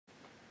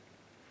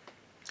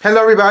Hello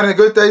everybody, and a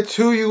good day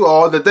to you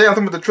all. Today I'm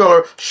talking about the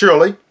trailer,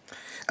 Shirley.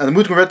 And the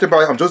movie directed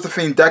by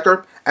Josephine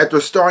Decker.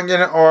 Actors starring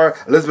in it are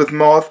Elisabeth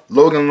Moss,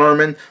 Logan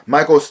Lerman,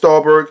 Michael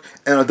Stahlberg,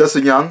 and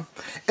Odessa Young.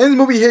 In the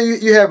movie here,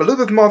 you have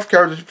Elisabeth Moss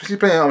character. She's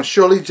playing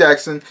Shirley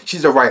Jackson.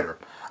 She's a writer.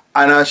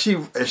 And she's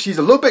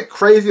a little bit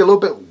crazy, a little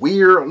bit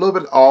weird, a little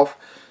bit off.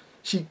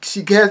 She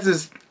has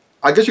this,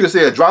 I guess you could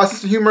say, a dry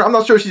sense of humor. I'm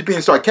not sure if she's being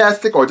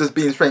sarcastic or just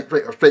being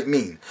straight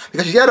mean.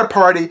 Because she's at a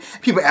party,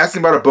 people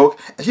asking about a book,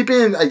 and she's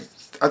being, like,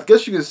 I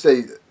guess you could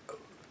say,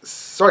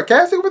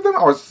 sarcastic with them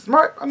or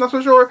smart. I'm not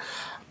so sure.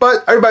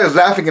 But everybody's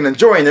laughing and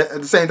enjoying it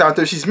at the same time.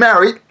 She's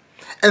married.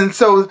 And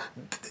so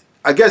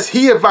I guess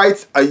he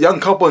invites a young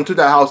couple into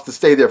the house to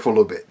stay there for a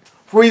little bit.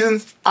 For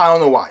reasons, I don't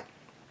know why.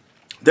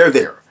 They're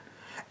there.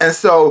 And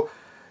so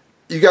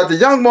you got the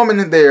young woman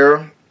in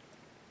there,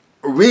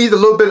 reads a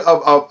little bit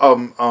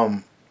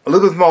of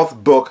Elizabeth Moss'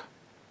 book.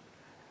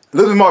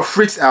 Elizabeth Moss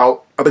freaks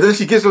out. But then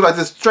she gives her like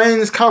this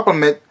strange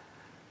compliment.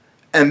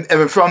 And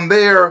from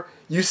there,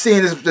 you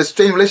seeing this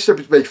strange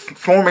relationship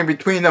forming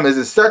between them. Is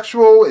it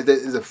sexual?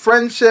 Is it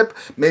friendship?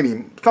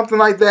 Maybe something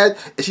like that.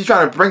 Is she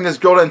trying to bring this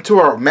girl into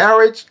her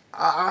marriage?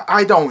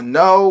 I don't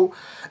know.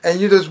 And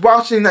you're just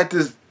watching like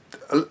this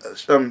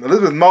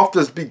Elizabeth Moss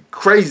just be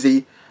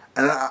crazy,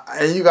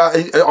 and you got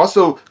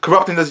also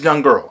corrupting this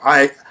young girl.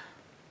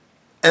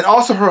 And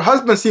also her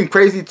husband seemed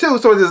crazy too.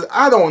 So it's just,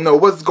 I don't know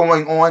what's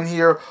going on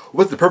here.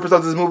 What the purpose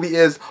of this movie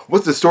is.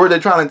 What's the story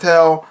they're trying to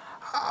tell.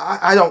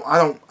 I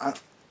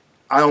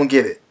don't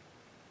get it.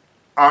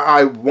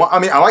 I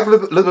mean, I like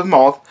Elisabeth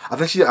Moss. I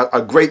think she's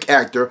a great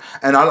actor,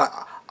 and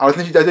I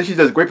think she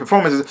does great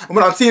performances. And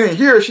when I'm seeing it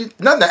here,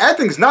 the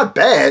acting is not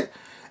bad.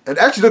 It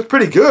actually looks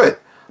pretty good.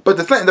 But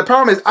the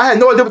problem is, I had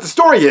no idea what the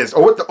story is,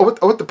 or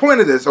what the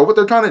point of this, or what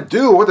they're trying to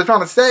do, or what they're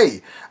trying to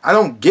say. I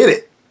don't get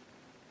it.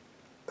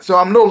 So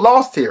I'm a little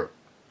lost here.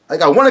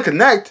 Like, I want to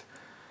connect,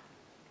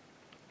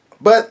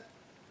 but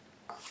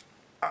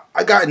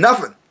I got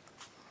nothing.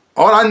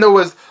 All I know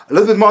is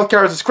Elisabeth Moss'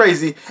 character is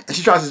crazy, and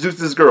she tries to seduce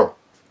this girl.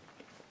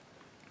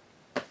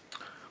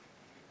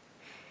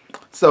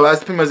 So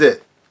that's pretty much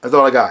it. That's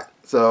all I got.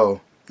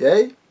 So,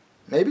 yay?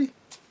 Maybe?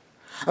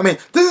 I mean,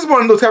 this is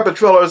one of those type of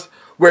trailers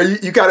where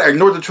you gotta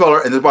ignore the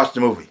trailer and just watch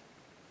the movie.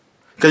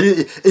 Because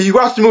if you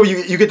watch the movie,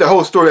 you get the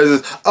whole story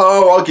as this,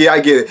 oh, okay, I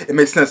get it. It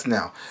makes sense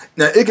now.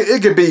 Now,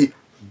 it could be,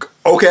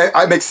 okay,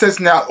 it makes sense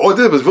now. Oh,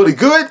 this was really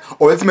good.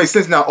 Or this makes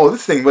sense now. Oh,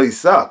 this thing really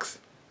sucks.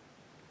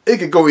 It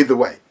could go either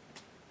way.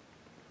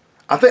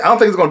 I don't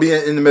think it's going to be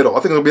in the middle. I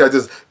think it'll be like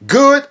just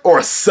good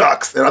or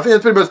sucks. And I think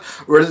that's pretty much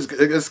where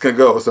this can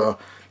go. So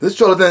this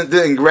trailer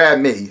didn't grab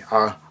me.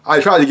 I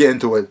tried to get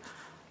into it.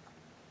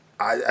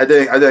 I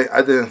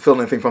didn't feel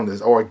anything from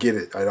this or get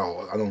it at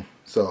all. I don't.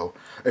 So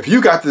if you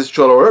got this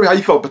trailer or how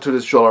you felt to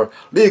this trailer,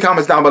 leave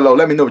comments down below.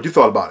 Let me know what you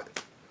thought about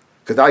it.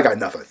 Because I got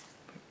nothing.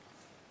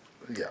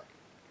 Yeah.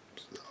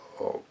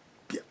 So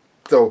yeah.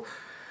 So.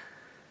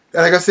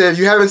 And like I said, if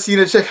you haven't seen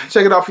it, check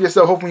it out for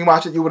yourself. Hopefully you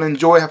watch it, you will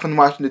enjoy, have fun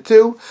watching it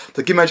too.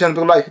 So give my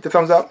channel a like, hit the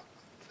thumbs up,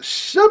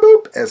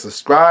 shaboop, and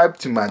subscribe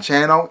to my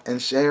channel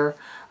and share.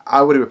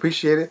 I would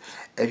appreciate it.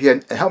 If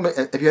you have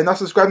not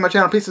subscribed to my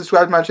channel, please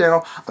subscribe to my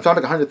channel. I'm trying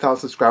to make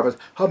 100,000 subscribers.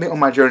 Help me on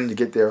my journey to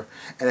get there.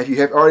 And if you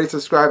have already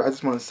subscribed, I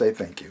just want to say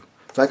thank you.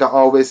 Like I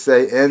always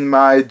say, in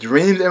my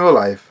dreams and real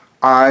life,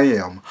 I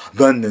am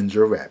the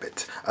Ninja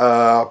Rabbit.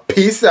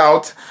 Peace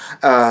out,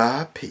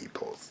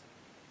 people.